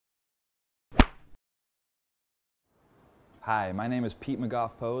Hi, my name is Pete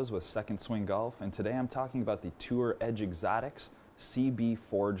McGough-Pose with Second Swing Golf, and today I'm talking about the Tour Edge Exotics CB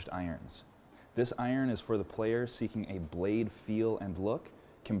Forged irons. This iron is for the player seeking a blade feel and look,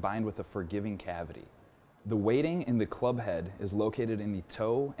 combined with a forgiving cavity. The weighting in the club head is located in the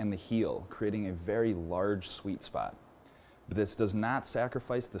toe and the heel, creating a very large sweet spot. But this does not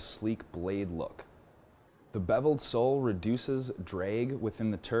sacrifice the sleek blade look. The beveled sole reduces drag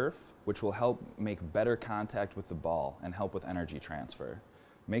within the turf, which will help make better contact with the ball and help with energy transfer.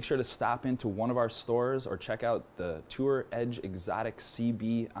 Make sure to stop into one of our stores or check out the Tour Edge Exotic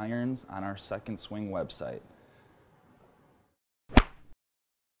CB irons on our Second Swing website.